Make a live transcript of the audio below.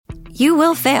You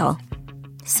will fail.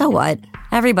 So what?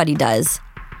 Everybody does.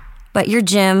 But your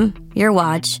gym, your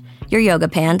watch, your yoga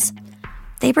pants,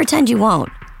 they pretend you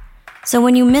won't. So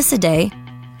when you miss a day,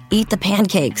 eat the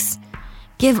pancakes.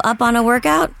 Give up on a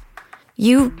workout?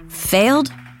 You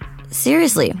failed?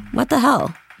 Seriously, what the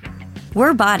hell?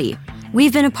 We're Body.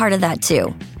 We've been a part of that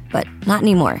too, but not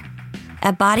anymore.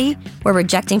 At Body, we're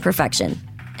rejecting perfection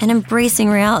and embracing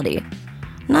reality.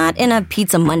 Not in a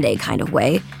Pizza Monday kind of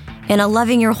way, in a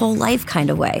loving your whole life kind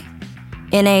of way.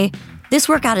 In a, this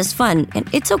workout is fun and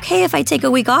it's okay if I take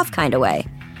a week off kind of way.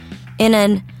 In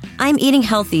an, I'm eating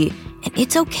healthy and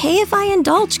it's okay if I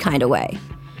indulge kind of way.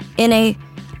 In a,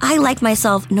 I like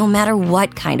myself no matter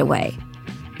what kind of way.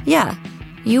 Yeah,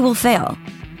 you will fail.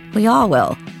 We all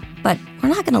will. But we're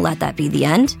not going to let that be the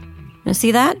end. You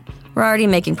see that? We're already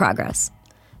making progress.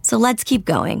 So let's keep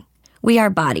going. We are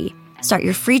Body. Start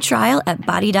your free trial at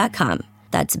body.com.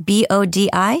 That's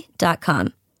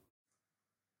BODI.com.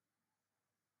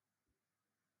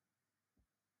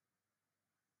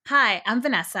 Hi, I'm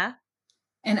Vanessa.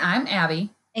 And I'm Abby.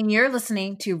 And you're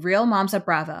listening to Real Moms of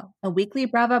Bravo, a weekly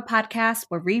Bravo podcast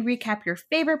where we recap your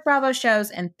favorite Bravo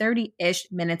shows in 30-ish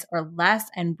minutes or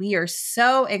less. And we are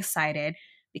so excited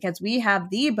because we have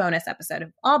the bonus episode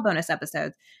of all bonus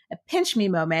episodes, a Pinch Me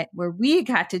moment where we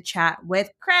got to chat with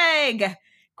Craig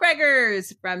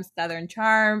Kreggers from Southern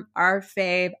Charm, our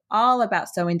fave, all about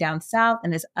sewing down south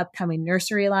and his upcoming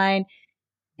nursery line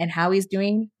and how he's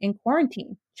doing in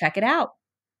quarantine. Check it out.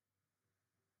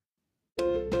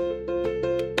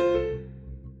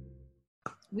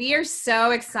 We are so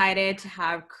excited to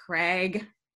have Craig,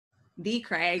 the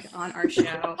Craig, on our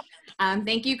show.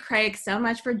 Thank you, Craig, so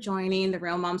much for joining the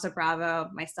Real Moms of Bravo,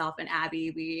 myself and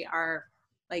Abby. We are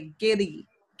like giddy.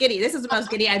 This is the most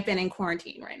giddy I've been in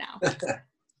quarantine right now.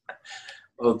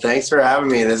 Well, thanks for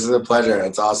having me. This is a pleasure.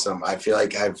 It's awesome. I feel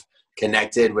like I've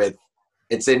connected with,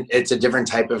 it's a different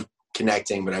type of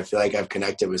connecting, but I feel like I've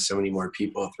connected with so many more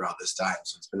people throughout this time.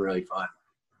 So it's been really fun.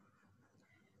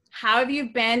 How have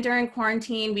you been during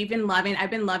quarantine? I've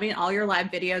been loving all your live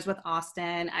videos with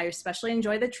Austin. I especially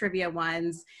enjoy the trivia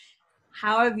ones.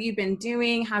 How have you been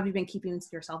doing? How have you been keeping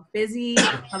yourself busy?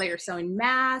 How that you're sewing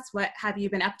masks? What have you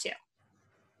been up to?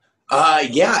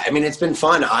 Yeah, I mean, it's been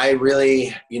fun. I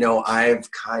really, I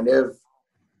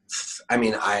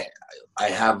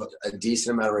have a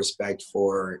decent amount of respect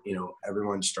for,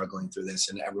 everyone struggling through this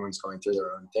and everyone's going through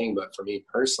their own thing. But for me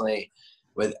personally,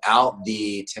 without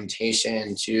the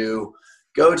temptation to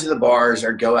go to the bars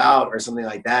or go out or something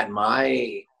like that,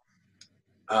 my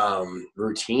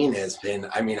routine has been,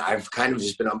 I've kind of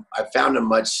just been, I've found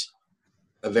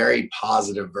a very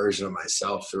positive version of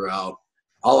myself throughout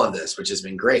all of this, which has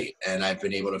been great. And I've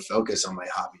been able to focus on my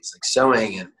hobbies like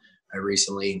sewing. And I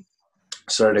recently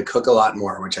started to cook a lot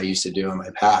more, which I used to do in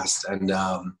my past. And,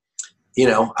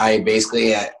 I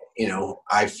basically,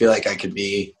 I feel like I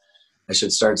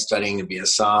should start studying to be a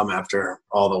somm after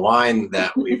all the wine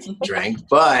that we've drank.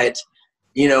 But,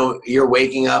 you're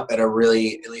waking up at at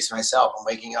least myself, I'm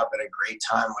waking up at a great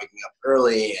time, waking up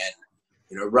early and,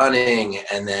 running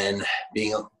and then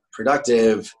being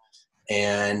productive.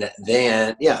 And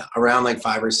then, around like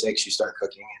 5 or 6, you start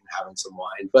cooking and having some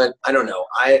wine. But I don't know.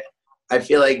 I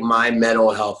feel like my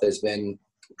mental health has been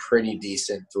pretty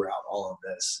decent throughout all of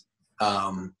this.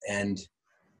 I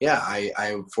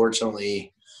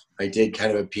fortunately, I did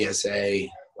kind of a PSA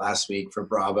last week for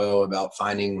Bravo about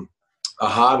finding a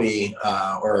hobby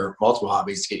or multiple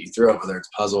hobbies to get you through it, whether it's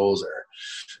puzzles or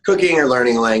cooking or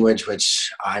learning a language,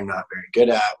 which I'm not very good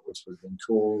at, which would have been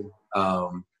cool.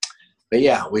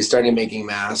 We started making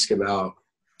masks about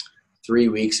 3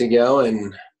 weeks ago, and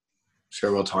I'm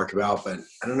sure we'll talk about, but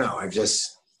I don't know.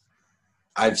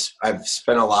 I've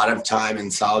spent a lot of time in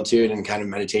solitude and kind of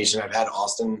meditation. I've had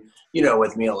Austin,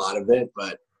 with me a lot of it,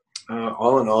 but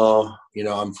all in all,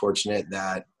 I'm fortunate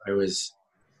that I was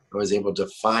able to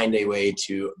find a way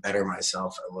to better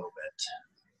myself a little bit.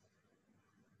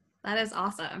 That is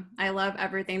awesome. I love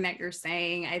everything that you're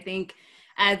saying. I think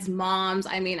as moms,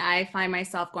 I find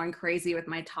myself going crazy with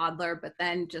my toddler, but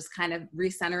then just kind of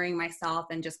recentering myself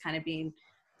and just kind of being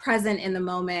present in the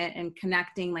moment and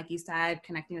connecting, like you said,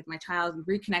 connecting with my child,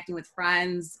 reconnecting with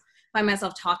friends, find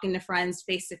myself talking to friends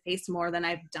face to face more than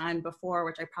I've done before,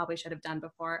 which I probably should have done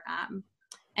before.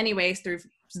 Anyways, through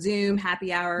Zoom,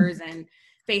 happy hours, and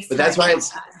FaceTime. But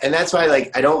that's why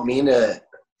like, I don't mean to,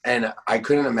 and I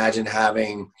couldn't imagine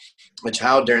having a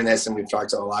child during this. And we've talked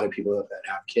to a lot of people that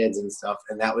have kids and stuff,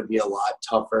 and that would be a lot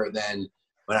tougher than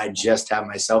when I just have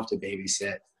myself to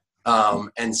babysit.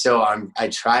 And so I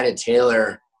try to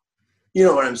tailor,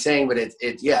 what I'm saying, but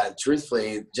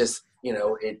truthfully, just,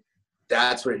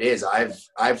 that's what it is.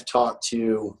 I've talked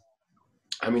to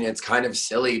I mean, it's kind of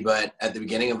silly, but at the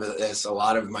beginning of this, a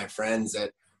lot of my friends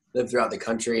that live throughout the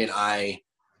country and I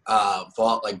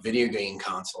bought like video game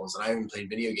consoles, and I haven't played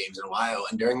video games in a while.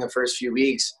 And during the first few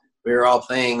weeks, we were all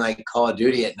playing like Call of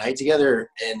Duty at night together.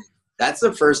 And that's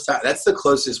the first time, that's the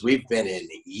closest we've been in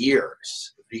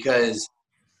years, because,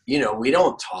 you know, we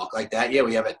don't talk like that. Yeah,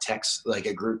 we have a text, like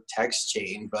a group text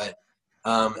chain, but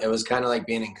it was kind of like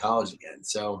being in college again.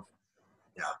 So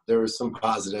yeah, there was some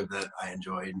positive that I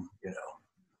enjoyed, you know.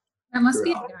 That must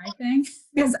be a guy thing,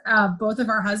 because both of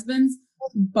our husbands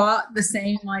bought the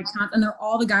same and they're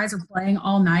all the guys are playing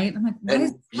all night. I'm like,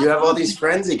 and you have all these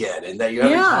friends again, and that you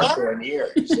haven't talked to in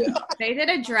years. Yeah. They did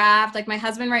a draft. Like my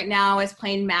husband right now is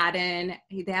playing Madden.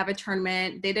 They have a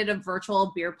tournament. They did a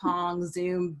virtual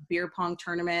Zoom beer pong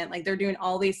tournament. Like they're doing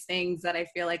all these things that I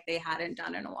feel like they hadn't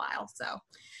done in a while. So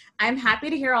I'm happy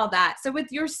to hear all that. So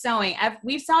with your sewing,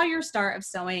 we saw your start of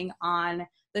sewing on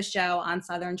the show on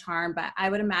Southern Charm, but I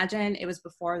would imagine it was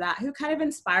before that. Who kind of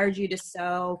inspired you to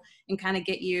sew and kind of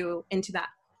get you into that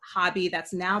hobby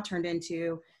that's now turned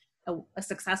into a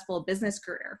successful business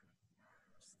career?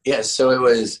 Yeah, so it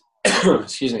was,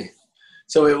 excuse me.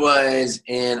 So it was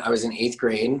I was in 8th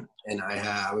grade, and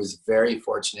I was very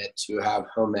fortunate to have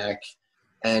home ec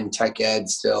and tech ed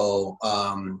still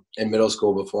in middle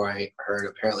school before I heard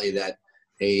apparently that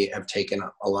they have taken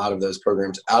a lot of those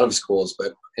programs out of schools.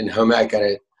 But in home ec, I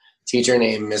had a teacher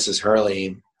named Mrs.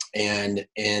 Hurley, and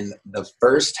in the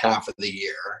first half of the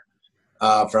year,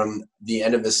 from the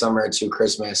end of the summer to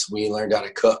Christmas, we learned how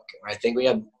to cook. I think we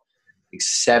had like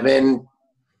 7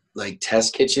 like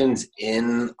test kitchens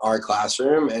in our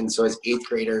classroom, and so as 8th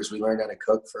graders, we learned how to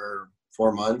cook for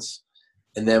 4 months.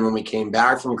 And then when we came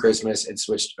back from Christmas, it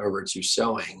switched over to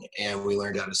sewing, and we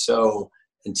learned how to sew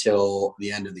until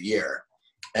the end of the year.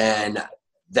 And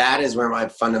that is where my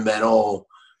fundamental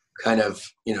kind of,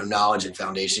 you know, knowledge and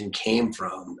foundation came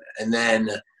from. And then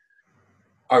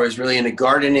I was really into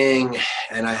gardening,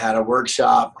 and I had a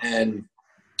workshop. And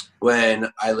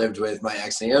when I lived with my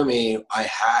ex Naomi, I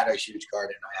had a huge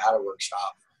garden. I had a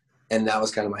workshop, and that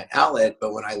was kind of my outlet.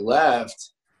 But when I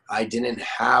left, I didn't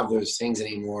have those things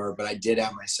anymore, but I did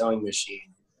have my sewing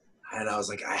machine. And I was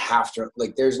like, I have to,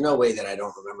 like, there's no way that I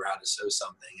don't remember how to sew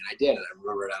something. And I did. And I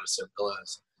remembered how to sew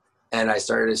pillows. And I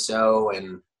started to sew,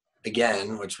 and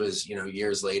again, which was, you know,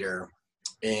 years later.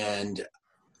 And,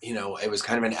 you know, it was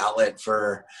kind of an outlet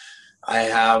for,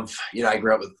 I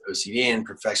grew up with OCD and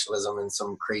perfectionism and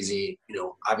some crazy, you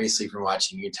know, obviously from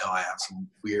watching you tell, I have some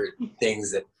weird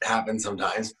things that happen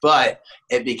sometimes, but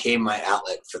it became my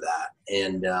outlet for that.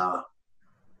 And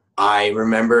I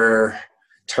remember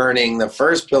turning the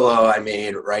first pillow I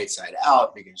made right side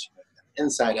out because she put it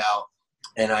inside out.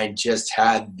 And I just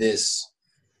had this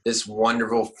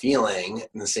wonderful feeling,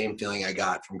 and the same feeling I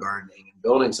got from gardening and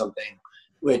building something,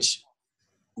 which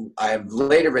I've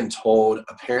later been told,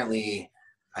 apparently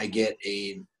I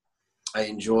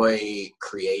enjoy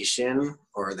creation,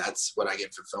 or that's what I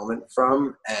get fulfillment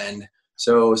from. And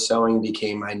so sewing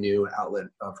became my new outlet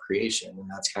of creation, and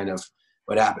that's kind of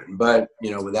what happened. But,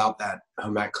 you know, without that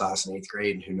home ec class in 8th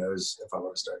grade, who knows if I would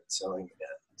have started sewing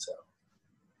again. So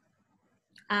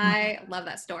I love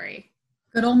that story.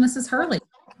 Good old Mrs. Hurley.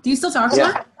 Do you still talk to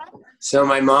her? So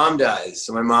my mom does.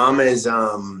 So my mom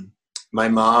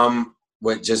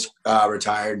just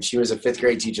retired. She was a 5th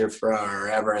grade teacher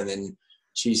forever, and then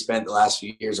she spent the last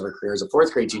few years of her career as a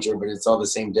 4th grade teacher, but it's all the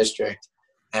same district.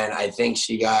 And I think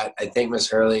Miss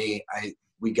Hurley,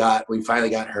 we finally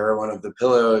got her one of the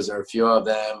pillows, or a few of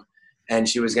them, and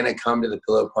she was going to come to the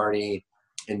pillow party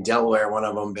in Delaware, one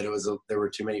of them, but there were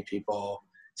too many people.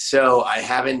 So I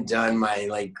haven't done my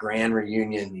like grand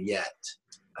reunion yet.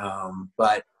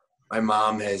 But my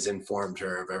mom has informed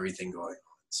her of everything going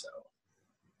on. So.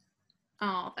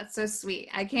 Oh, that's so sweet.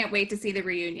 I can't wait to see the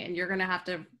reunion. You're going to have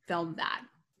to film that.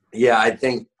 Yeah, I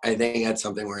think that's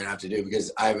something we're going to have to do,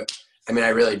 because I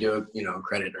really do, you know,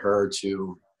 credit her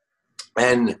to,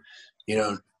 and, you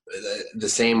know, the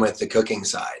same with the cooking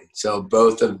side. So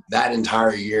both of that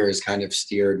entire year has kind of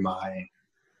steered my,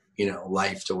 you know,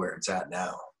 life to where it's at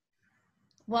now.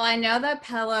 Well, I know the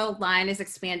pillow line is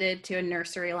expanded to a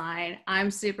nursery line. I'm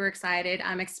super excited.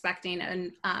 I'm expecting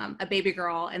a baby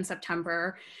girl in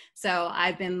September. So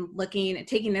I've been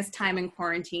taking this time in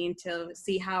quarantine to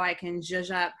see how I can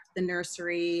zhuzh up the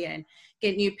nursery and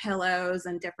get new pillows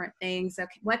and different things. So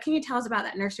what can you tell us about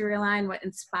that nursery line? What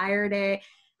inspired it?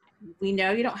 We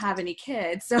know you don't have any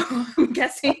kids, so I'm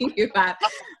guessing you have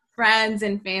friends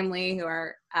and family who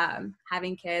are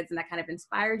having kids, and that kind of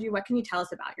inspired you. What can you tell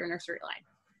us about your nursery line?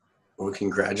 Well,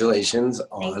 congratulations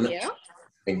on Thank you.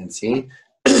 pregnancy.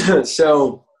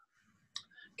 So,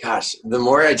 gosh, the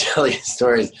more I tell you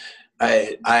stories,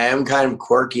 I am kind of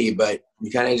quirky, but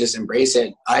you kind of just embrace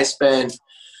it. I spent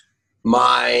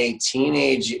my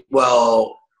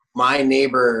my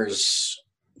neighbors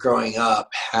growing up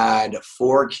had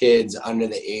 4 kids under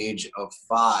the age of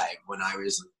 5 when I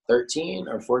was 13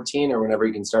 or 14 or whenever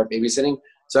you can start babysitting.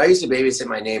 So I used to babysit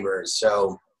my neighbors.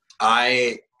 So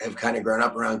I have kind of grown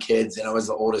up around kids, and I was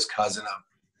the oldest cousin of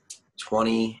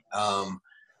 20.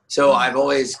 So I've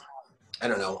always, I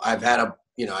don't know, I've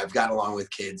gotten along with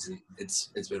kids, and it's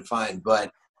been fine,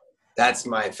 but that's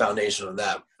my foundation of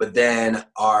that. But then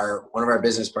one of our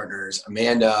business partners,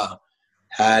 Amanda,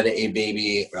 had a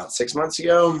baby about 6 months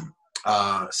ago,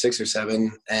 6 or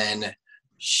 7. And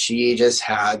she just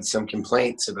had some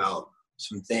complaints about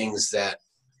some things that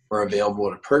were available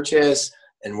to purchase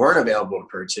and weren't available to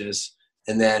purchase.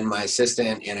 And then my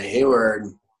assistant, Anna Hayward,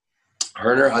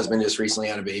 her and her husband just recently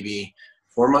had a baby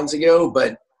 4 months ago,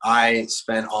 but I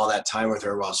spent all that time with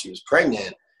her while she was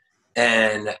pregnant.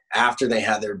 And after they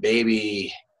had their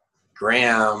baby,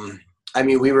 Graham, I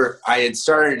had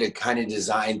started to kind of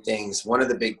design things. One of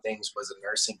the big things was a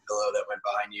nursing pillow that went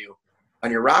behind you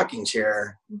on your rocking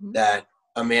chair that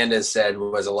Amanda said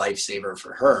was a lifesaver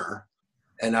for her.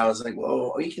 And I was like,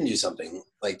 well, you can do something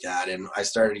like that. And I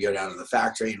started to go down to the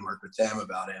factory and work with them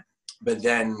about it. But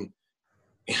then,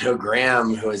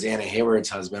 Graham, who is Anna Hayward's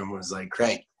husband, was like,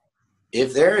 Craig,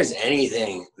 if there is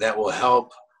anything that will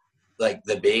help like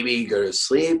the baby go to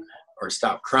sleep or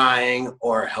stop crying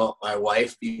or help my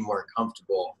wife be more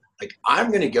comfortable, like I'm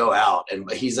going to go out. And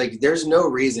he's like, there's no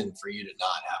reason for you to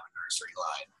not have a nursery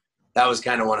line. That was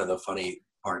kind of one of the funny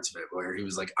parts of it, where he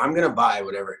was like, I'm going to buy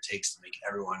whatever it takes to make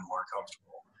everyone more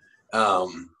comfortable.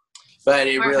 But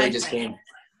it really just came,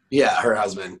 her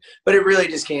husband, but it really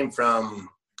just came from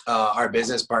our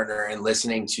business partner and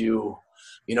listening to,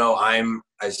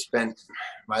 I spent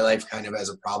my life kind of as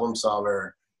a problem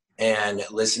solver and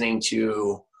listening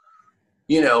to,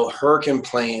 her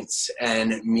complaints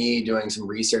and me doing some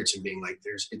research and being like,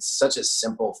 it's such a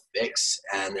simple fix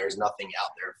and there's nothing out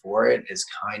there for it, is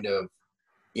kind of,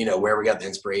 where we got the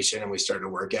inspiration, and we started to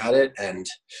work at it. And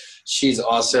she's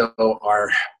also our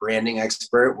branding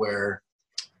expert, where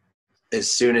as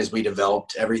soon as we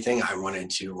developed everything, I wanted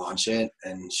to launch it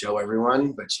and show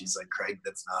everyone, but she's like, Craig,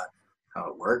 that's not how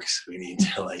it works. We need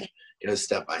to go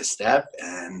step by step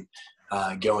and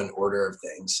go in order of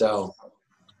things. So,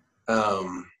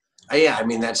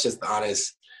 that's just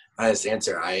the honest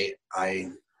answer. I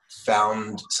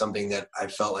found something that I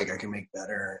felt like I could make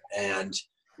better, and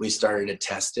we started to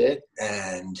test it.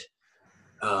 And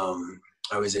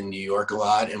I was in New York a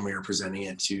lot, and we were presenting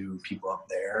it to people up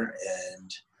there,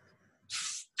 and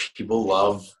people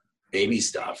love baby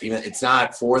stuff. Even it's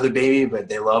not for the baby, but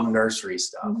they love nursery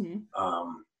stuff.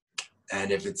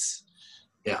 And if it's,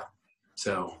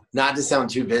 so not to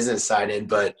sound too business sided,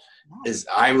 but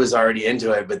I was already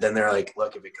into it, but then they're like,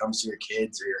 look, if it comes to your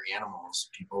kids or your animals,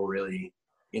 people really,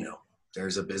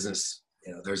 there's a business,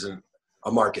 there's a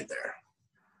market there.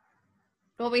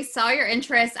 Well, we saw your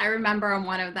interest. I remember on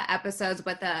one of the episodes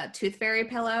with the tooth fairy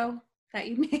pillow that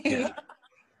you made. Yeah.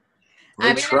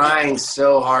 We're trying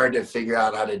so hard to figure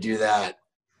out how to do that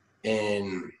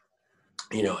and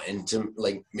to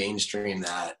like mainstream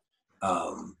that,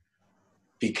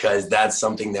 because that's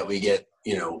something that we get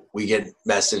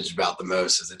messaged about the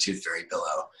most, as a tooth fairy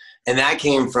pillow. And that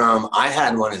came from, I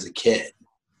had one as a kid,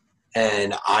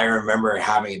 and I remember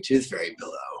having a tooth fairy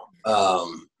pillow.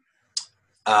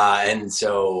 And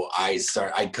so I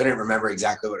couldn't remember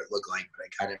exactly what it looked like, but I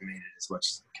kind of made it as much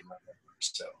as I can remember.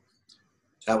 So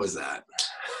that was that.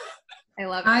 I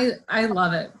love it. I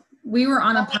love it. We were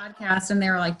on a podcast and they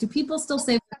were like, do people still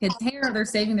save their kids' hair? They're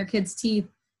saving their kids' teeth.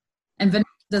 And Vanessa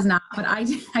does not, but I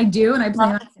do. And I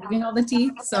plan on saving all the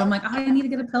teeth. So I'm like, I need to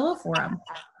get a pillow for them.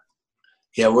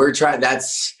 Yeah, we're trying.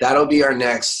 That'll be our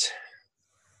next,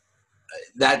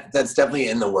 that's definitely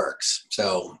in the works.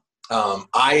 So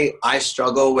I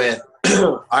struggle with,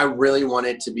 I really want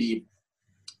it to be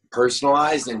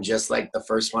personalized and just like the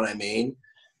first one I made.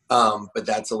 But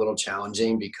that's a little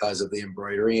challenging because of the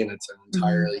embroidery, and it's an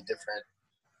entirely different,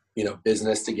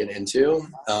 business to get into.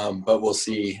 But we'll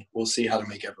see how to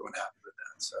make everyone happy with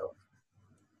that. So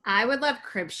I would love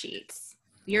crib sheets.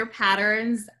 Your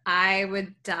patterns, I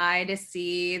would die to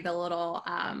see the little,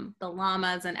 the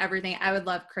llamas and everything. I would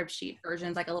love crib sheet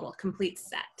versions, like a little complete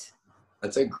set.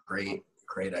 That's a great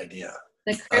idea.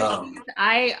 The crib sheets,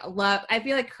 I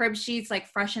feel like crib sheets like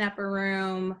freshen up a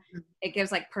room. It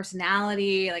gives like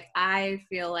personality. Like I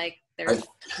feel like there's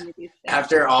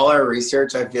after all our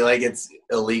research, I feel like it's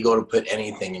illegal to put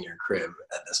anything in your crib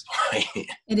at this point.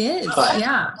 It is,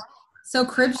 yeah. So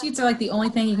crib sheets are like the only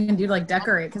thing you can do to like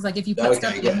decorate. Because like if you put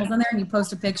stuffed animals in there and you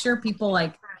post a picture, people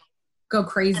like go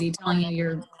crazy telling you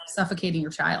you're suffocating your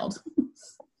child.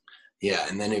 Yeah,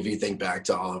 and then if you think back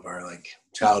to all of our like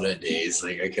childhood days,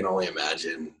 like I can only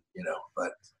imagine,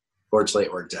 but fortunately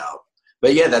it worked out.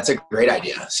 But yeah, that's a great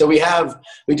idea. So we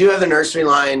do have the nursery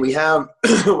line. We kind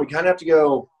of have to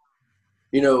go,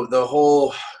 the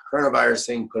whole coronavirus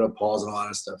thing put a pause on a lot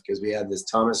of stuff because we had this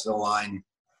Thomasville line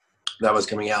that was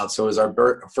coming out. So it was our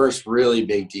first really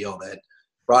big deal that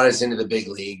brought us into the big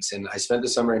leagues. And I spent the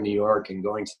summer in New York and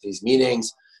going to these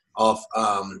meetings off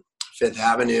Fifth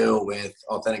Avenue with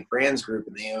Authentic Brands Group,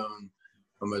 and they own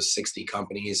almost 60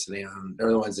 companies. So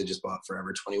they're the ones that just bought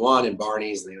Forever 21 and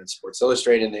Barney's, and they own Sports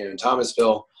Illustrated, and they own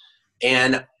Thomasville.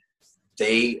 And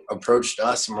they approached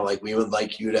us and were like, we would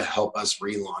like you to help us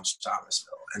relaunch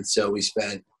Thomasville. And so we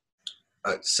spent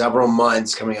several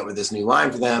months coming up with this new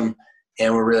line for them,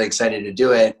 and we're really excited to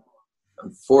do it.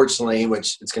 Unfortunately,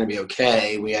 which it's going to be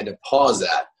okay, we had to pause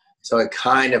that. So it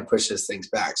kind of pushes things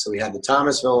back. So we had the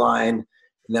Thomasville line,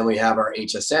 and then we have our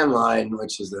HSN line,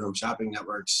 which is the Home Shopping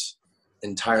Network's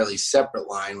entirely separate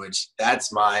line, which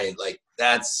I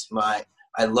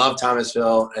love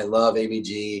Thomasville, I love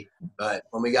ABG, but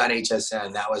when we got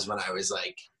HSN, that was when I was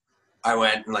like, I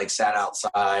went and like sat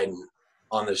outside and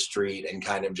on the street and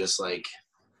kind of just like,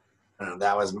 I don't know,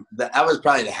 that was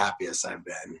probably the happiest I've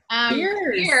been.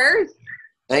 Cheers.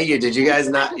 Thank you. Did you guys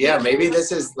not? Yeah, maybe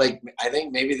this is like, I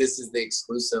think maybe this is the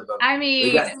exclusive of. I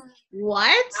mean,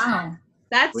 what? Wow.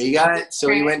 We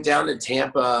went down to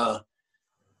Tampa.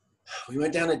 We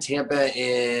went down to Tampa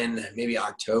in maybe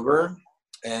October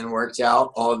and worked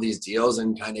out all of these deals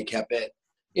and kind of kept it,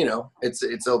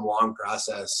 it's a long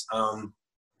process.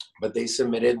 But they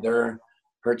submitted their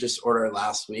purchase order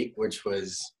last week, which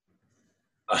was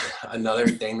another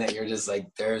thing that you're just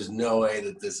like, there's no way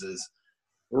that this is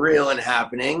real and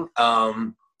happening.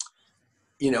 There's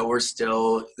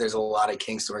a lot of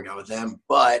kinks to work out with them,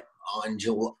 but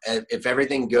if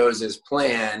everything goes as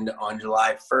planned, on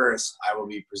July 1st, I will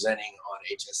be presenting on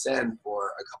HSN for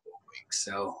a couple of weeks.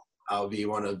 So I'll be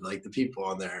one of like the people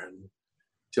on there and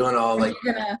doing all like.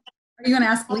 Are you gonna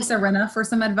ask Lisa Rinna for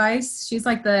some advice? She's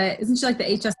like isn't she like the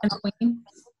HSN queen?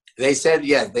 They said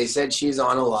she's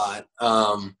on a lot.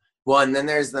 And then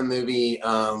there's the movie.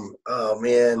 Oh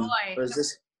man, what is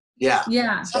this? Yeah.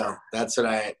 Yeah. So that's what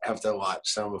I have to watch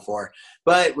some before.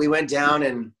 But we went down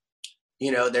and.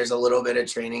 There's a little bit of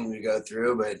training we go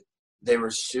through, but they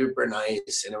were super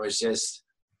nice. And it was just,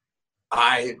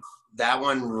 that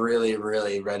one really,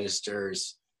 really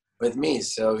registers with me.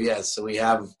 So so we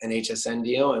have an HSN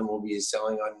deal and we'll be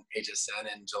selling on HSN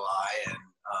in July. And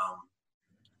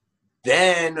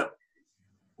then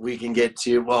we can get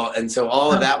to, and so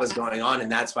all of that was going on.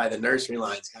 And that's why the nursery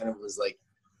lines kind of was like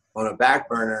on a back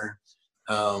burner.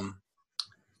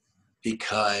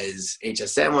 Because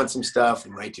HSN wants some stuff.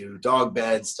 We might do dog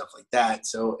beds, stuff like that.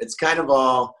 So it's kind of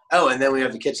all, and then we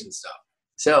have the kitchen stuff.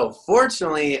 So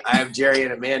fortunately, I have Jerry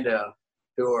and Amanda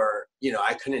who are,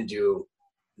 I couldn't do,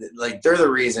 like, they're the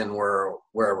reason we're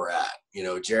where we're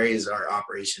at. Jerry is our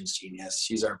operations genius.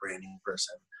 She's our branding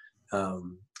person.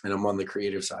 And I'm on the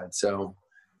creative side. So,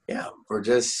 yeah,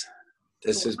 this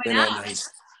has been a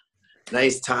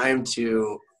nice time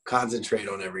to concentrate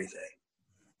on everything.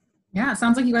 Yeah, it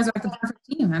sounds like you guys are like the perfect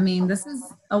team. I mean, this is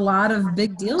a lot of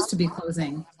big deals to be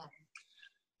closing.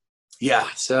 Yeah,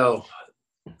 so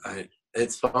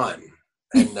it's fun,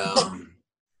 and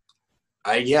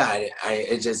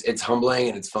it's humbling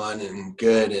and it's fun and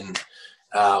good, and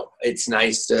it's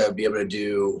nice to be able to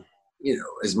do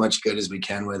as much good as we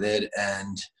can with it,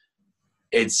 and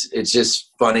it's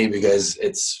just funny because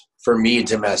it's for me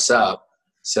to mess up,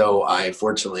 so I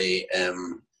fortunately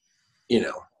am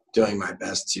doing my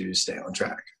best to stay on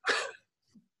track.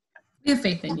 We have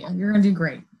faith in you. You're going to do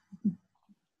great.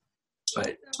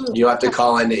 But you have to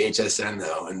call into HSN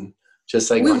though, and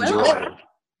just like enjoy.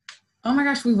 Oh my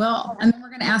gosh, we will. And then we're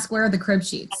going to ask where are the crib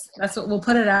sheets. That's what we'll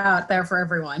put it out there for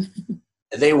everyone.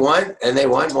 They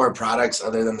want more products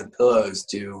other than the pillows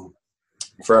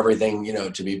for everything,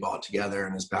 to be bought together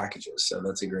in as packages. So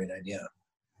that's a great idea.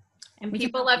 And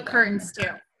people love curtains too.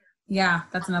 Yeah,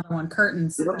 that's another one.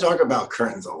 Curtains. We don't talk about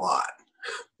curtains a lot.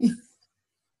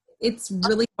 It's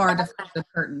really hard to find the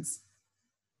curtains.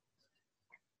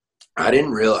 I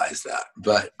didn't realize that,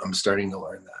 but I'm starting to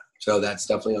learn that. So that's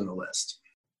definitely on the list.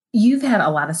 You've had a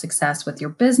lot of success with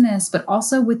your business, but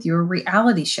also with your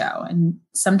reality show. And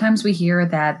sometimes we hear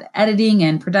that the editing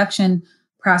and production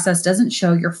process doesn't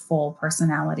show your full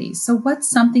personality. So what's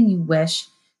something you wish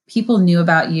people knew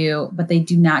about you, but they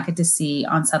do not get to see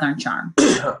on Southern Charm?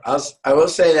 I will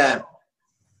say that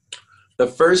the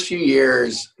first few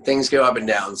years, things go up and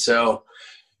down. So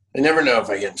I never know if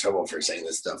I get in trouble for saying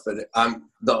this stuff,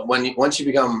 but once you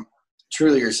become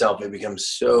truly yourself, it becomes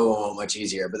so much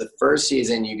easier. But the first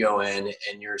season you go in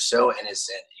and you're so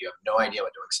innocent, you have no idea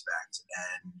what to expect.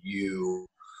 And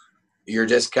you're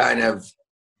just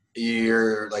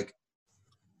you're like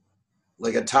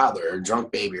a toddler or a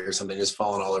drunk baby or something, just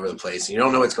falling all over the place. And you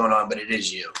don't know what's going on, but it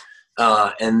is you.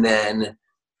 And then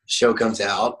show comes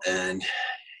out and,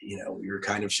 you're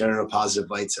kind of shown in a positive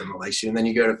light. Someone likes you. And then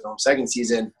you go to film second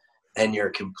season and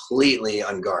you're completely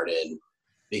unguarded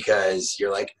because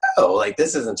you're like, oh, like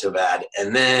this isn't too bad.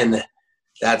 And then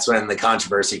that's when the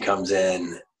controversy comes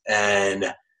in.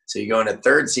 And so you go into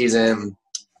third season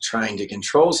trying to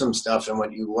control some stuff. And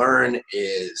what you learn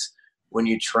is when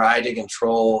you try to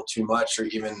control too much or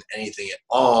even anything at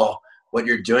all, what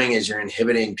you're doing is you're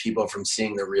inhibiting people from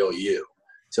seeing the real you.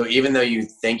 So even though you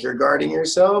think you're guarding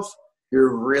yourself,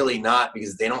 you're really not,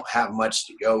 because they don't have much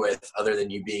to go with other than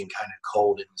you being kind of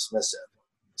cold and dismissive.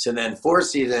 So then fourth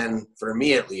season, for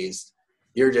me at least,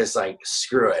 you're just like,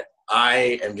 screw it.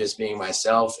 I am just being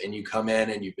myself, and you come in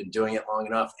and you've been doing it long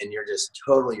enough and you're just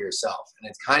totally yourself. And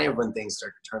it's kind of when things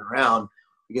start to turn around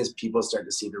because people start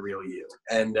to see the real you.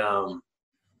 And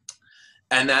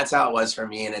that's how it was for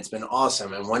me. And it's been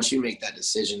awesome. And once you make that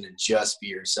decision to just be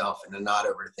yourself and to not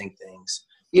overthink things,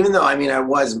 even though, I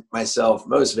was myself,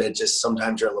 most of it, just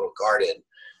sometimes you're a little guarded.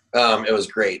 It was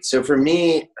great. So for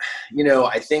me,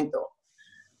 I think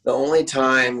the only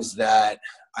times that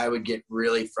I would get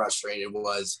really frustrated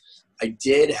was I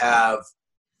did have,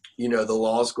 the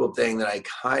law school thing that I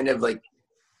kind of like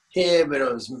hid, but it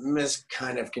was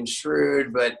kind of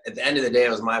construed. But at the end of the day,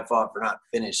 it was my fault for not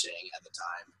finishing at the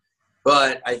time.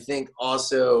 But I think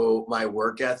also my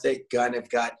work ethic kind of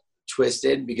got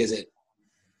twisted because it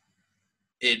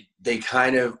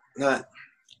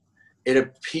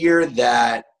appeared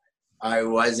that I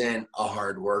wasn't a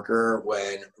hard worker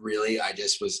when really I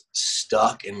just was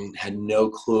stuck and had no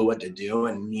clue what to do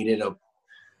and needed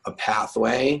a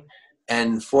pathway.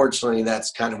 And fortunately,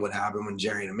 that's kind of what happened when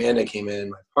Jerry and Amanda came in,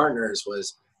 my partners,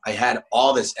 was I had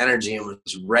all this energy and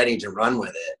was ready to run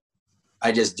with it.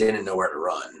 I just didn't know where to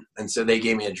run. And so they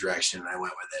gave me a direction and I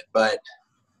went with it. But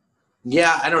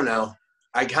yeah, I don't know.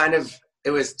 It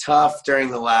was tough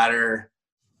during the latter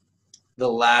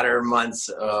months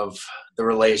of the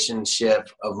relationship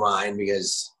of mine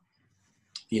because,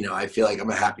 I feel like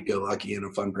I'm a happy-go-lucky and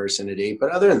a fun person to date.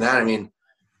 But other than that,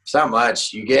 it's not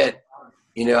much. You get,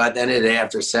 at the end of the day,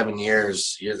 after 7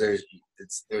 years,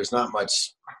 there's not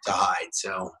much to hide.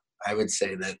 So I would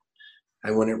say that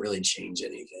I wouldn't really change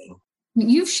anything.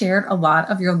 You've shared a lot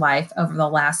of your life over the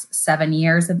last 7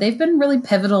 years, and they've been really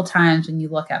pivotal times when you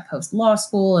look at post-law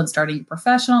school and starting your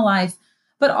professional life,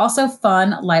 but also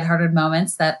fun, lighthearted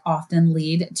moments that often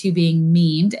lead to being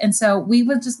memed. And so we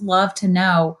would just love to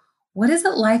know, what is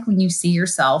it like when you see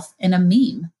yourself in a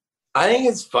meme? I think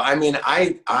it's fun.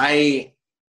 I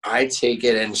take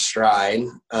it in stride.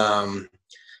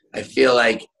 I feel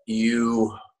like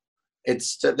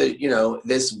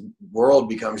this world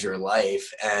becomes your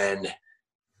life, and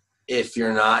if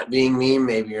you're not being mean,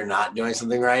 maybe you're not doing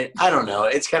something right. I don't know.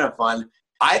 It's kind of fun.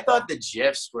 I thought the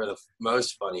GIFs were the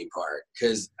most funny part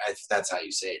because that's how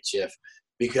you say it, GIF,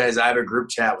 because I have a group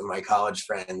chat with my college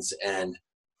friends, and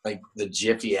like the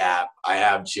Jiffy app, I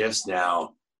have GIFs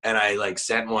now, and I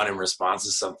sent one in response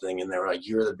to something, and they were like,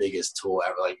 "You're the biggest tool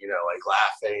ever,"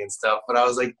 laughing and stuff. But I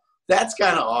was like, that's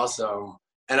kind of awesome.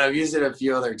 And I've used it a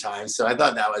few other times, so I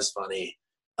thought that was funny.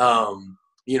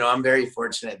 I'm very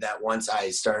fortunate that once I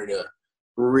started to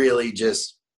really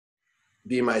just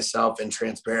be myself and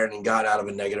transparent and got out of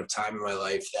a negative time in my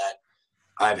life, that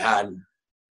I've had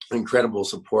incredible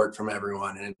support from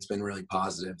everyone, and it's been really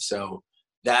positive. So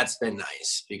that's been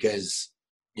nice because,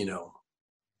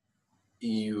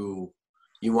 you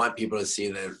want people to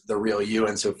see the real you.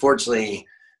 And so fortunately,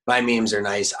 my memes are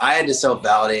nice. I had to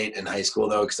self-validate in high school,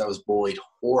 though, because I was bullied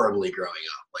horribly growing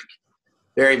up,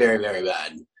 very, very, very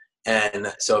bad.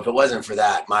 And so if it wasn't for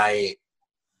that, my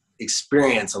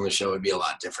experience on the show would be a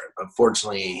lot different. But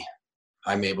fortunately,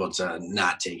 I'm able to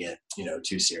not take it,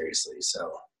 too seriously.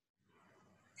 So,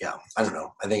 yeah, I don't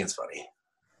know. I think it's funny.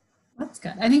 That's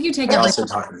good. I think you take I it also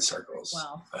talk in circles.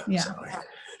 Well, yeah.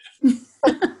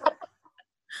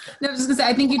 No, I was just gonna say,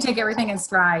 I think you take everything in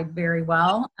stride very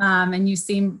well, and you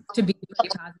seem to be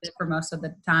pretty positive for most of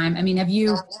the time. Have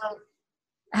you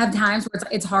had times where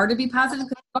it's hard to be positive?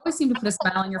 Because you always seem to put a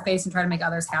smile on your face and try to make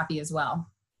others happy as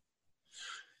well.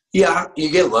 Yeah,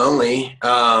 you get lonely.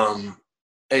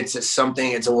 It's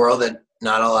a world that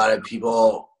not a lot of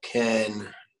people can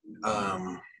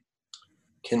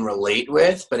relate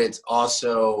with, but it's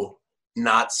also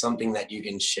not something that you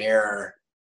can share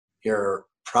your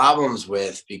problems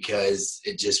with, because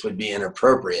it just would be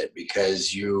inappropriate,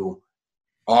 because you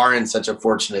are in such a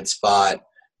fortunate spot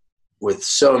with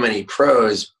so many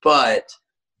pros, but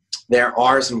there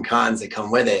are some cons that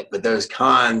come with it. But those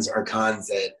cons are cons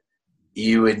that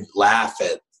you would laugh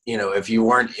at, if you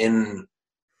weren't in.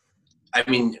 I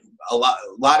mean, a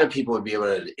lot of people would be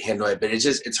able to handle it, but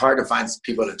it's hard to find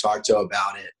people to talk to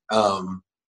about it.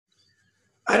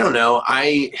 I don't know.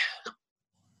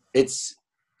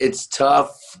 It's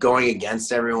tough going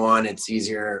against everyone. It's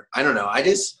easier. I don't know. I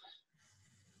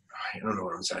don't know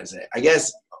what I'm trying to say. I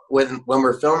guess when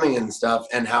we're filming and stuff,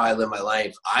 and how I live my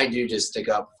life, I do just stick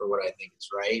up for what I think is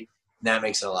right. And that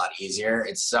makes it a lot easier.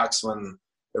 It sucks when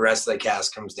the rest of the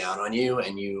cast comes down on you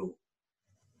and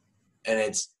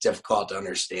it's difficult to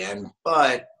understand,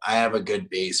 but I have a good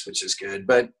base, which is good.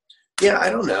 But yeah, I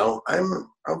don't know. I'm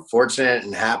fortunate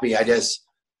and happy.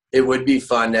 It would be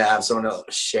fun to have someone to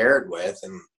share it with.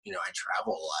 And, I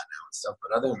travel a lot now and stuff,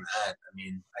 but other than that, I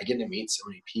mean, I get to meet so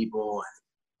many people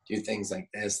and do things like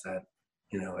this that,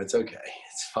 it's okay.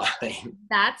 It's fine.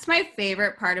 That's my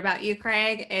favorite part about you,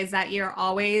 Craig, is that you're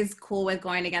always cool with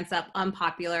going against that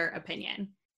unpopular opinion.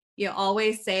 We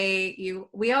always say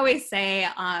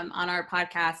on our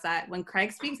podcast that when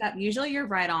Craig speaks up, usually you're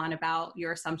right on about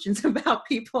your assumptions about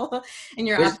people and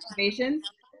your observations.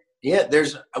 Yeah,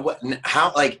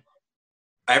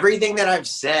 everything that I've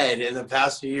said in the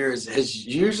past few years has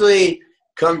usually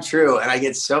come true, and I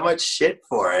get so much shit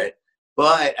for it.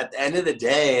 But at the end of the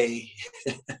day,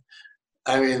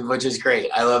 I mean, which is great.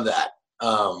 I love that.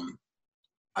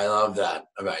 I love that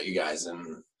about you guys.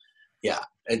 And yeah,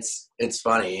 it's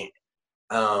funny.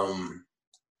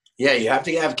 Yeah, you have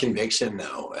to have conviction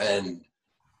though. And,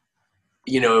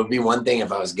 it would be one thing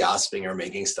if I was gossiping or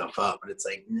making stuff up, but it's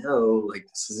like, no, like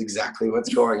this is exactly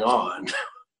what's going on.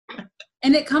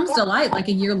 And it comes to light like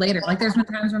a year later. Like there's been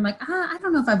times where I'm like, I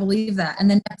don't know if I believe that. And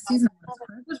then next season, I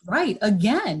was right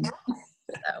again.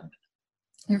 So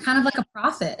you're kind of like a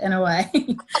prophet in a way.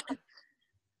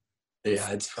 Yeah,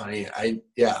 it's funny.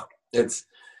 It's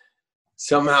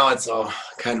all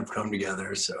kind of come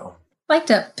together. So I'd like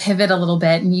to pivot a little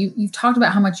bit. And you've talked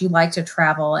about how much you like to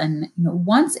travel. And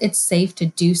once it's safe to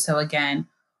do so again,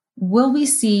 will we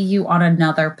see you on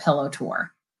another pillow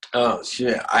tour? Oh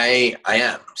shit, I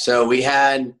am. So we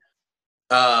had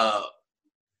the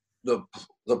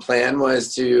plan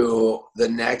was the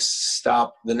next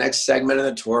segment of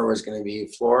the tour was going to be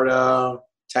Florida,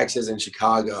 Texas, and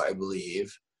Chicago, I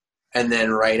believe. And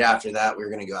then right after that, we were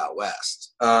going to go out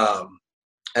west.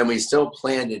 And we still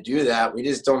plan to do that. We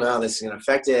just don't know how this is going to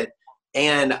affect it.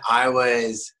 And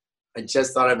I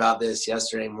just thought about this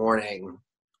yesterday morning.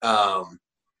 I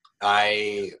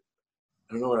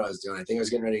don't know what I was doing. I think I was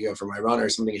getting ready to go for my run or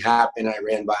something happened. I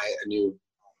ran by a new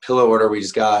pillow order we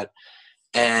just got.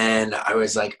 And I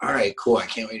was like, all right, cool. I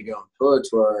can't wait to go on pillow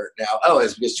tour now. Oh,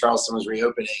 it's because Charleston was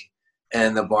reopening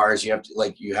and the bars, you have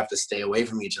to stay away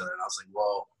from each other. And I was like,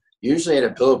 well, usually at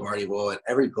a pillow party, at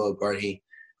every pillow party,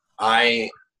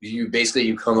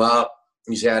 you come up,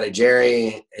 you say hi to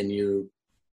Jerry and you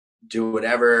do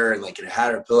whatever and like get a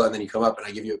hat or a pillow. And then you come up and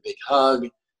I give you a big hug.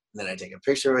 And then I take a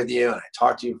picture with you and I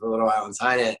talk to you for a little while and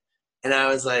sign it. And I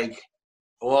was like,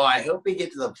 well, I hope we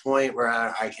get to the point where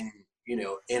I can,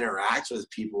 interact with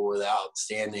people without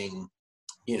standing,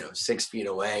 6 feet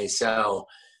away. So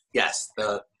yes,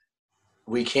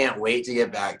 we can't wait to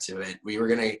get back to it.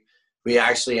 We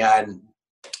actually had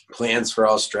plans for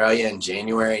Australia in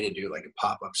January to do like a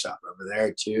pop-up shop over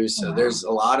there too. So There's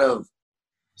a lot of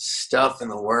stuff in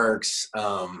the works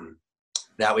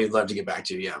that we'd love to get back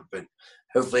to. Yeah. But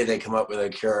hopefully they come up with a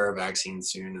cure or vaccine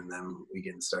soon and then we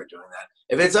can start doing that.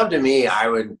 If it's up to me, I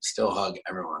would still hug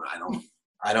everyone.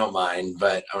 I don't mind,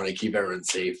 but I want to keep everyone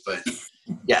safe. But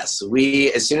yes,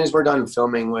 as soon as we're done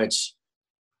filming, which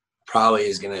probably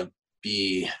is going to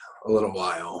be a little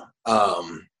while,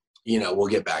 we'll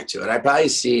get back to it. I probably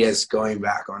see us going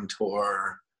back on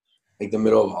tour like the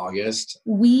middle of August.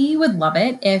 We would love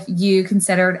it if you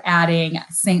considered adding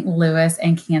St. Louis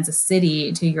and Kansas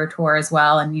City to your tour as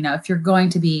well. And, if you're going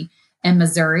to be in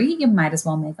Missouri, you might as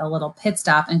well make a little pit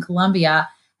stop in Columbia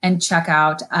and check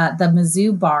out the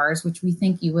Mizzou bars, which we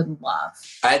think you would love.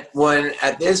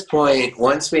 At this point,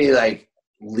 once we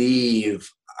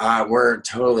leave, we're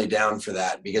totally down for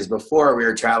that, because before we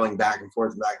were traveling back and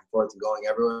forth and going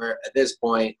everywhere. At this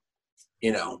point,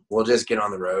 we'll just get on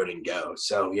the road and go.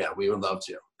 So yeah, we would love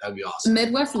to. That'd be awesome. The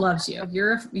Midwest loves you.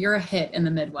 You're a hit in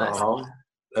the Midwest. Oh,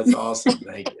 that's awesome.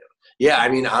 Thank you. Yeah, I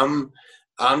mean, I'm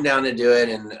down to do it,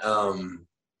 and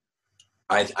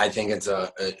I think it's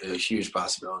a huge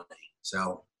possibility.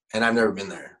 So, and I've never been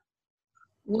there.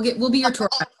 We'll be your tour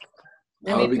guide.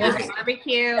 We have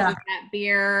barbecue, we got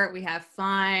beer, we have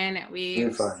fun. We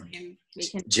can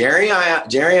Jerry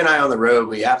and I on the road,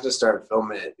 we have to start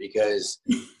filming it because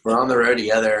we're on the road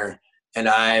together, and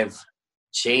I've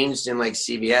changed in like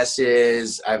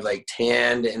CVS's. I've like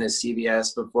tanned in a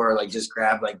CVS before, like just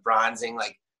grabbed like bronzing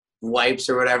like wipes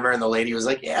or whatever, and the lady was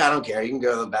like, yeah, I don't care, you can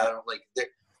go to the bathroom. Like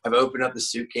I've opened up the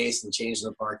suitcase and changed in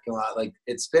the parking lot. Like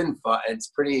it's been fun. It's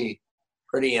pretty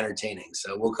entertaining.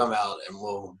 So we'll come out and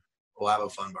we'll have a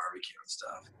fun barbecue and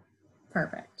stuff.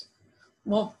 Perfect.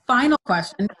 Well, final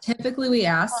question. Typically we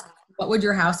ask, what would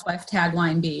your housewife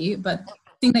tagline be? But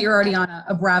seeing that you're already on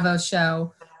a Bravo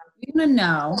show, you're going to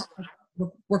know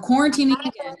we're quarantining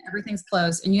again, everything's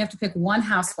closed, and you have to pick one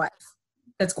housewife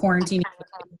that's quarantining.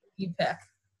 You pick.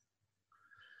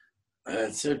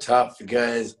 It's so tough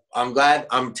because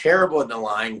I'm terrible at the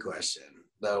line question.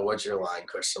 Though, what's your line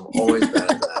question? I'm always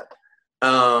bad at that.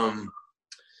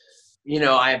 You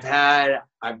know, I've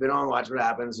been on Watch What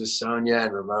Happens with Sonia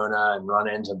and Ramona and run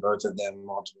into both of them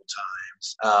multiple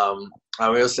times. I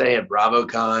will say at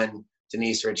BravoCon,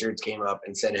 Denise Richards came up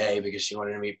and said, hey, because she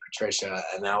wanted to meet Patricia.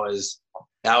 And that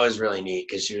was really neat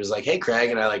because she was like, hey, Craig.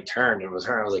 And I like turned and it was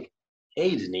her. And I was like,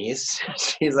 hey, Denise.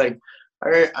 She's like,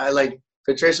 I like,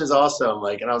 Patricia's awesome.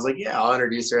 Like, and I was like, yeah, I'll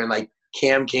introduce her. And like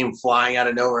Cam came flying out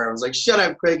of nowhere. I was like, shut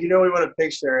up, Craig. You know, we want a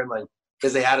picture. And like,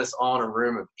 because they had us all in a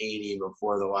room of 80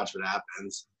 before the Watch What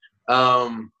Happens.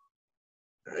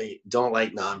 I don't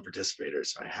like non-participators,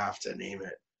 so I have to name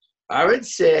it. I would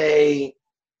say,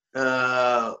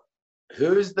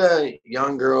 who's the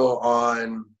young girl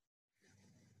on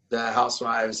the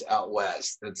Housewives Out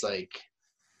West that's like,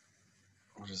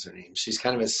 what is her name? She's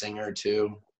kind of a singer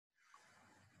too.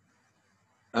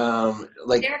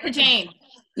 Like Erica Jane.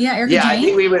 Yeah, Erica Jane. I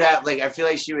think we would have, like, I feel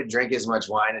like she would drink as much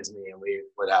wine as me and we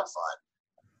would have fun.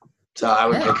 So I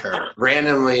would pick her.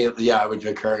 Randomly, I would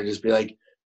pick her and just be like,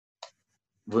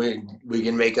 we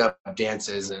can make up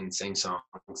dances and sing songs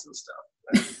and stuff.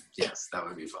 But yes, that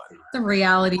would be fun. The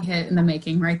reality hit in the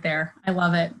making right there. I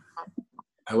love it.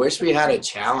 I wish we had a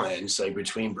challenge like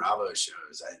between Bravo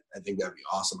shows. I think that'd be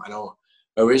awesome.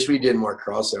 I wish we did more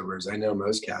crossovers. I know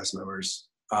most cast members,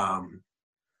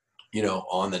 you know,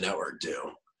 on the network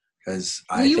do. Because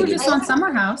you were just on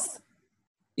Summer House.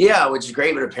 Yeah, which is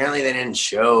great, but apparently they didn't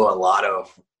show a lot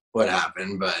of what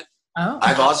happened. But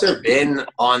I've also been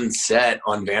on set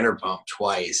on Vanderpump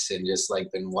twice and just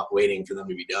like been waiting for them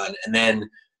to be done. And then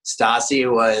Stassi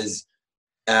was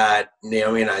at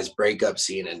Naomi and I's breakup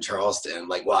scene in Charleston,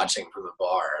 like watching from the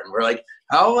bar, and we're like,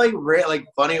 how like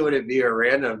funny would it be or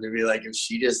random to be like if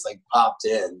she just like popped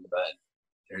in?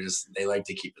 But they like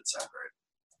to keep it separate.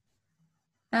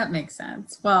 That makes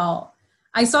sense. Well,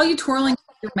 I saw you twirling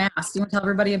your mask. Do you want to tell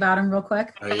everybody about him real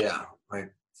quick? Oh yeah,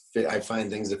 I find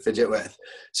things to fidget with.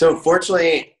 So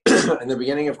fortunately, in the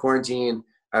beginning of quarantine,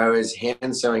 I was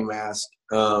hand sewing masks,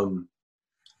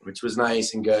 which was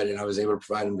nice and good, and I was able to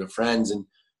provide them to friends and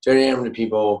donate them to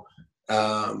people.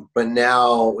 But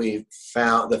now we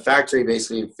found the factory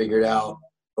basically figured out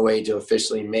a way to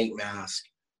officially make masks,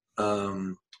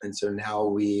 and so now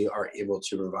we are able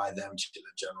to provide them to the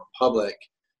general public,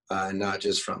 not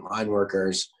just frontline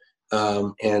workers.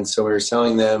 And so we're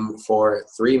selling them for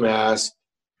 3 masks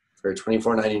for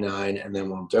 $24.99, and then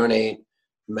we'll donate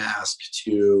masks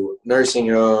to nursing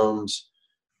homes,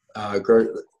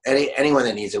 anyone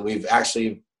that needs it. We've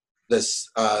actually,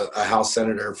 a House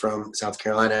senator from South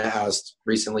Carolina asked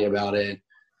recently about it,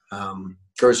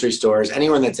 grocery stores,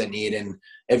 anyone that's in need. And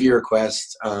if you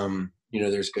request, you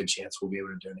know, there's a good chance we'll be able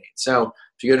to donate. So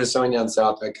if you go to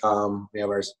sewingdownsouth.com, we have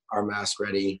our mask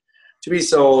ready to be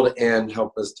sold and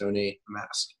help us donate a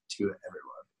mask to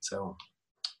everyone.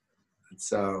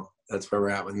 So that's where we're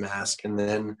at with mask. And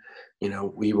then, you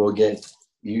know, we will get,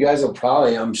 you guys will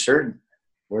probably, I'm sure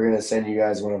we're going to send you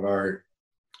guys one of our,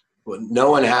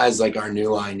 no one has like our new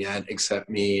line yet except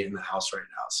me in the house right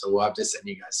now. So we'll have to send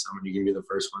you guys some, and you can be the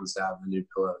first ones to have the new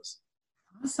pillows.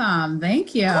 Awesome.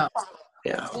 Thank you.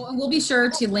 Yeah. We'll be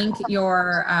sure to link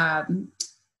your,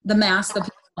 the mask, the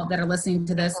people that are listening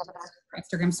to this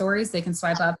Instagram stories, they can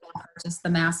swipe up and purchase the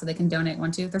mask so they can donate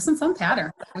one too. There's some fun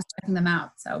patterns. I was checking them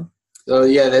out. So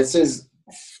yeah, this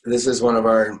is one of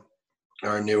our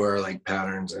newer like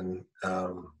patterns, and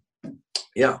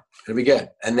yeah, it'll be good.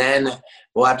 And then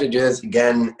we'll have to do this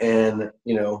again in,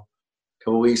 you know, a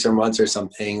couple weeks or months or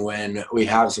something when we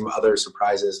have some other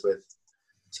surprises with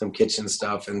some kitchen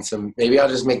stuff and maybe I'll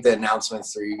just make the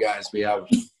announcements through you guys. We have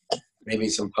maybe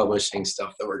some publishing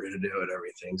stuff that we're going to do and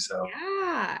everything. So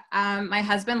yeah, my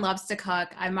husband loves to cook.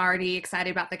 I'm already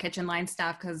excited about the kitchen line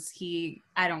stuff because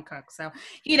I don't cook, so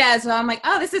he does. So I'm like,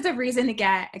 oh, this is a reason to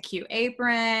get a cute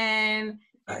apron.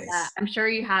 nice. I'm sure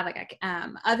you have like a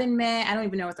oven mitt. I don't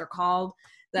even know what they're called.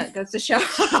 That goes to show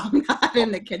I'm not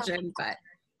in the kitchen, but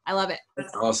I love it.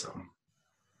 That's awesome.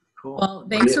 Cool. Well,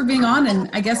 thanks for being on, and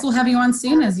I guess we'll have you on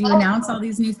soon as you announce all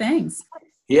these new things.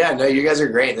 Yeah, no, you guys are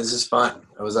great. This is fun.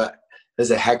 It was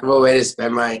a heck of a way to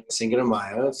spend my Cinco de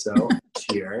Mayo. So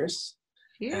cheers.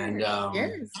 Cheers. And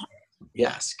Cheers.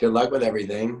 yes, good luck with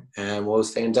everything, and we'll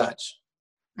stay in touch.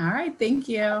 All right, thank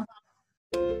you.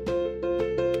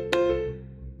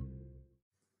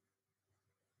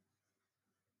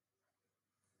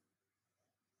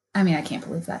 I mean, I can't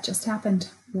believe that just happened.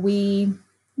 We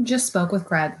just spoke with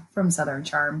Craig from Southern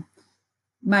Charm.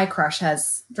 My crush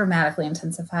has dramatically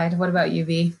intensified. What about you,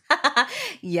 V?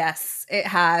 Yes, it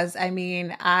has. I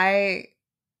mean, I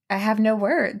have no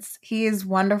words. He is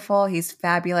wonderful. He's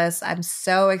fabulous. I'm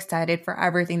so excited for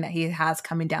everything that he has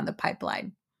coming down the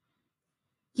pipeline.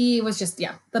 He was just,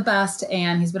 the best.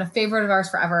 And he's been a favorite of ours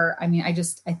forever. I mean, I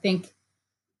think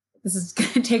this is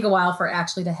going to take a while for it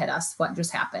actually to hit us what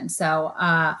just happened. So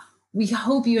we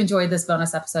hope you enjoyed this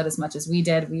bonus episode as much as we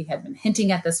did. We had been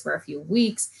hinting at this for a few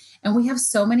weeks, and we have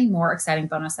so many more exciting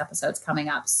bonus episodes coming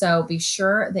up. So be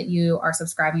sure that you are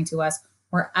subscribing to us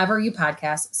wherever you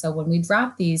podcast. So when we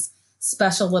drop these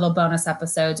special little bonus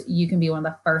episodes, you can be one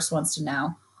of the first ones to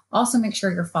know. Also, make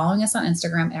sure you're following us on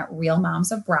Instagram at Real Moms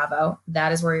of Bravo.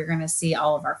 That is where you're going to see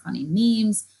all of our funny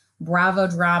memes, Bravo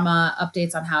drama,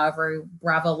 updates on however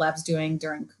Bravo Lab's doing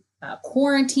during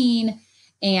quarantine.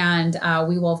 And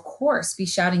we will, of course, be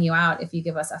shouting you out if you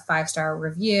give us a 5-star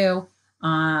review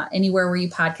anywhere where you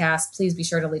podcast. Please be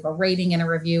sure to leave a rating and a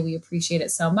review. We appreciate it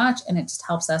so much. And it just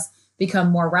helps us become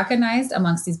more recognized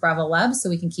amongst these Bravo Labs so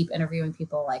we can keep interviewing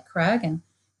people like Craig. And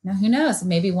who knows,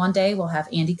 maybe one day we'll have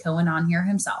Andy Cohen on here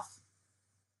himself.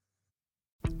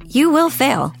 You will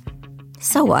fail.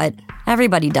 So what?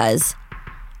 Everybody does.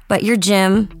 But your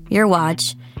gym, your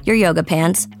watch, your yoga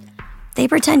pants, they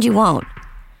pretend you won't.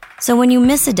 So when you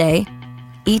miss a day,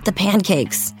 eat the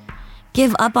pancakes.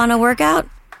 Give up on a workout?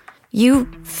 You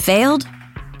failed?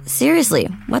 Seriously,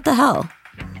 what the hell?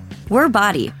 We're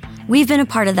Body. We've been a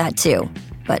part of that too,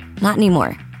 but not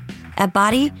anymore. At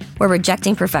Body, we're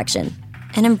rejecting perfection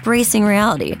and embracing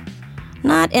reality.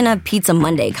 Not in a Pizza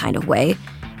Monday kind of way,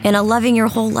 in a loving your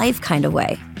whole life kind of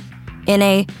way. In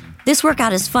a, this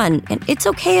workout is fun and it's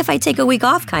okay if I take a week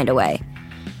off kind of way.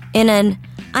 In an,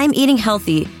 I'm eating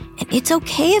healthy and it's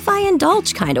okay if I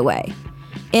indulge kind of way.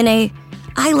 In a,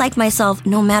 I like myself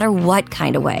no matter what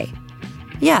kind of way.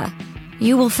 Yeah,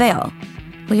 you will fail.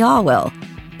 We all will.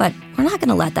 But we're not going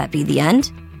to let that be the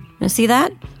end. You see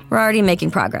that? We're already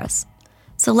making progress.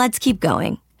 So let's keep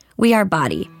going. We are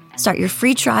Body. Start your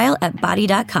free trial at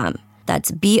body.com.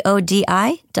 That's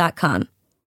BODI.com.